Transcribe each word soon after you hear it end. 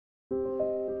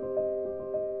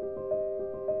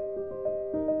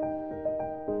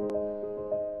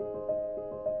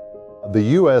The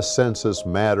U.S. Census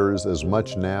matters as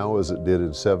much now as it did in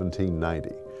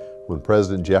 1790, when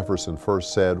President Jefferson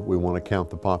first said, we want to count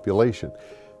the population.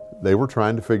 They were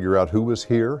trying to figure out who was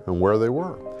here and where they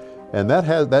were. And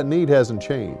that need hasn't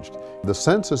changed. The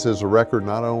census is a record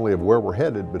not only of where we're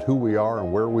headed, but who we are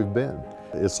and where we've been.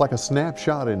 It's like a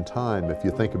snapshot in time, if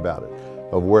you think about it,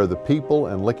 of where the people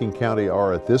in Licking County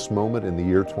are at this moment in the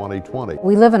year 2020.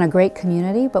 We live in a great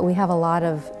community, but we have a lot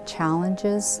of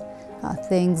challenges,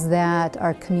 things that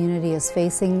our community is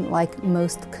facing, like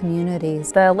most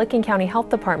communities. The Licking County Health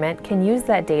Department can use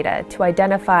that data to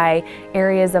identify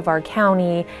areas of our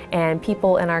county and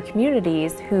people in our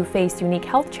communities who face unique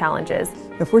health challenges.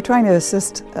 If we're trying to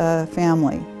assist a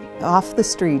family off the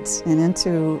streets and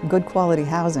into good quality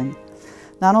housing,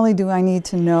 not only do I need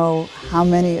to know how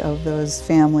many of those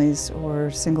families or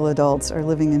single adults are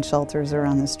living in shelters or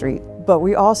on the street, but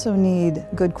we also need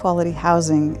good quality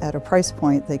housing at a price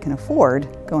point they can afford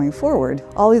going forward.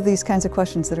 All of these kinds of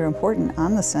questions that are important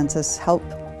on the census help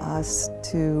us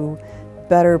to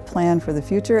better plan for the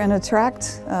future and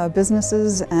attract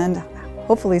businesses and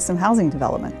hopefully some housing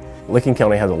development. Licking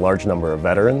County has a large number of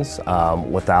veterans.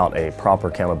 Without a proper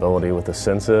accountability with the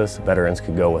census, veterans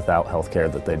could go without health care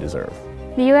that they deserve.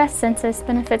 The U.S. Census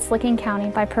benefits Licking County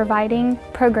by providing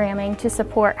programming to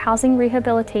support housing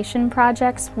rehabilitation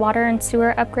projects, water and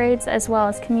sewer upgrades, as well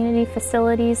as community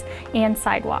facilities and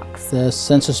sidewalks. The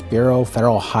Census Bureau,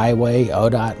 Federal Highway,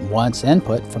 ODOT wants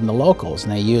input from the locals,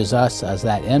 and they use us as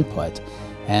that input.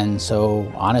 And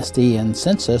so honesty in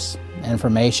census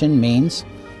information means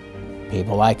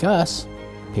people like us,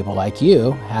 people like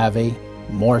you, have a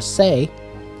more say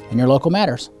in your local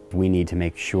matters. We need to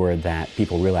make sure that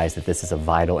people realize that this is a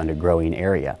vital and a growing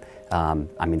area.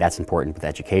 I mean, that's important with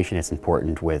education, it's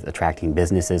important with attracting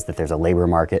businesses, that there's a labor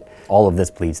market. All of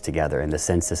this bleeds together, and the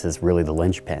census is really the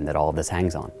linchpin that all of this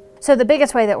hangs on. So the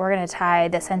biggest way that we're going to tie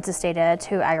the census data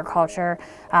to agriculture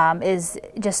is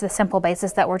just the simple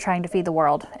basis that we're trying to feed the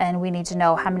world, and we need to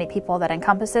know how many people that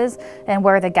encompasses and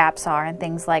where the gaps are in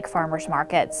things like farmers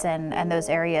markets and those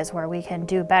areas where we can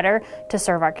do better to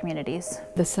serve our communities.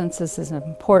 The census is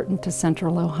important to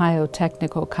Central Ohio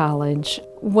Technical College.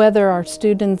 Whether our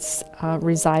students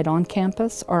reside on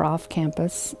campus or off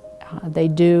campus, they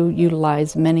do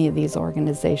utilize many of these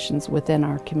organizations within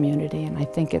our community, and I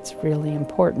think it's really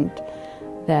important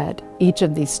that each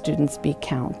of these students be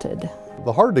counted.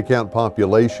 The hard-to-count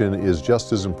population is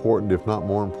just as important, if not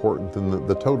more important, than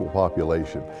the total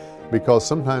population, because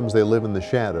sometimes they live in the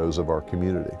shadows of our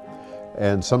community.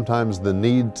 And sometimes the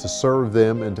need to serve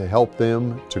them and to help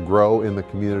them to grow in the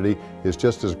community is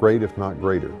just as great, if not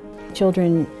greater.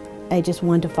 Children ages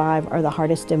 1 to 5 are the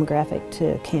hardest demographic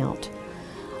to count.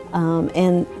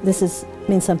 And this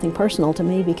means something personal to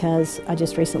me because I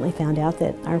just recently found out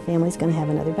that our family's going to have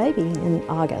another baby in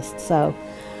August. So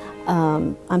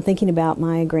I'm thinking about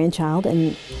my grandchild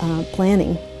and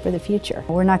planning for the future.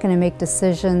 We're not going to make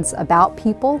decisions about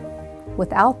people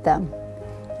without them.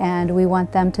 And we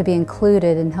want them to be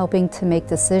included in helping to make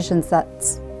decisions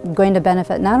that's going to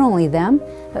benefit not only them,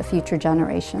 but future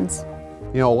generations.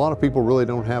 You know, a lot of people really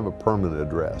don't have a permanent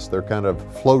address. They're kind of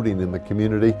floating in the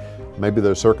community. Maybe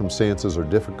their circumstances are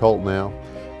difficult now.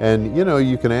 And you know,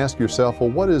 you can ask yourself, well,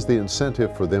 what is the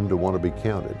incentive for them to want to be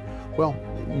counted? Well,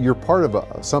 you're part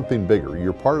of something bigger.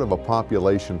 You're part of a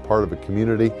population, part of a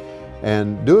community,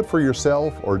 and do it for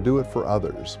yourself or do it for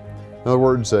others. In other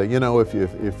words, you know, if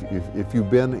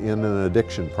you've been in an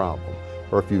addiction problem,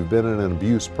 or if you've been in an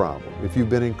abuse problem, if you've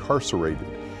been incarcerated,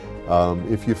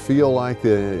 if you feel like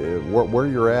where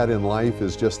you're at in life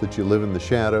is just that you live in the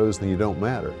shadows and you don't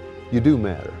matter, you do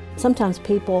matter. Sometimes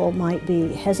people might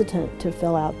be hesitant to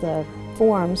fill out the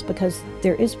forms because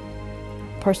there is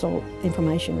personal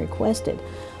information requested.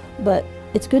 But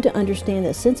it's good to understand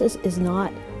that census is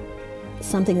not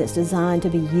something that's designed to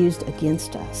be used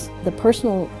against us. The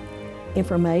personal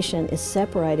information is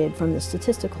separated from the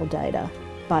statistical data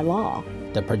by law.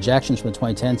 The projections from the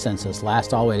 2010 census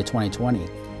last all the way to 2020.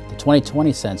 The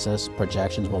 2020 census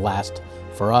projections will last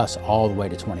for us all the way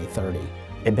to 2030.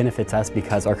 It benefits us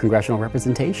because our congressional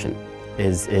representation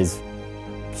is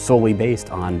solely based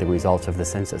on the results of the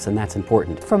census, and that's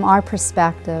important. From our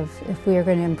perspective, if we are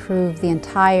going to improve the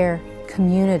entire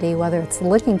community, whether it's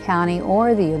Licking County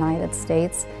or the United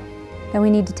States, then we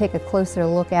need to take a closer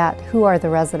look at who are the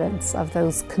residents of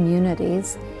those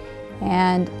communities.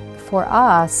 And for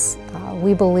us,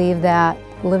 we believe that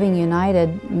living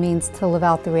united means to live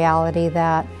out the reality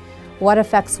that what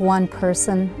affects one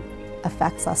person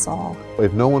affects us all.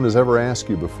 If no one has ever asked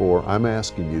you before, I'm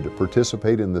asking you to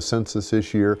participate in the census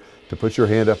this year, to put your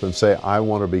hand up and say, I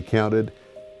want to be counted.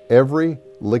 Every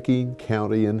Licking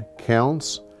Countian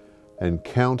counts, and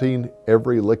counting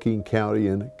every Licking County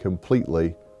in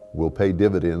completely will pay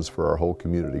dividends for our whole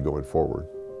community going forward.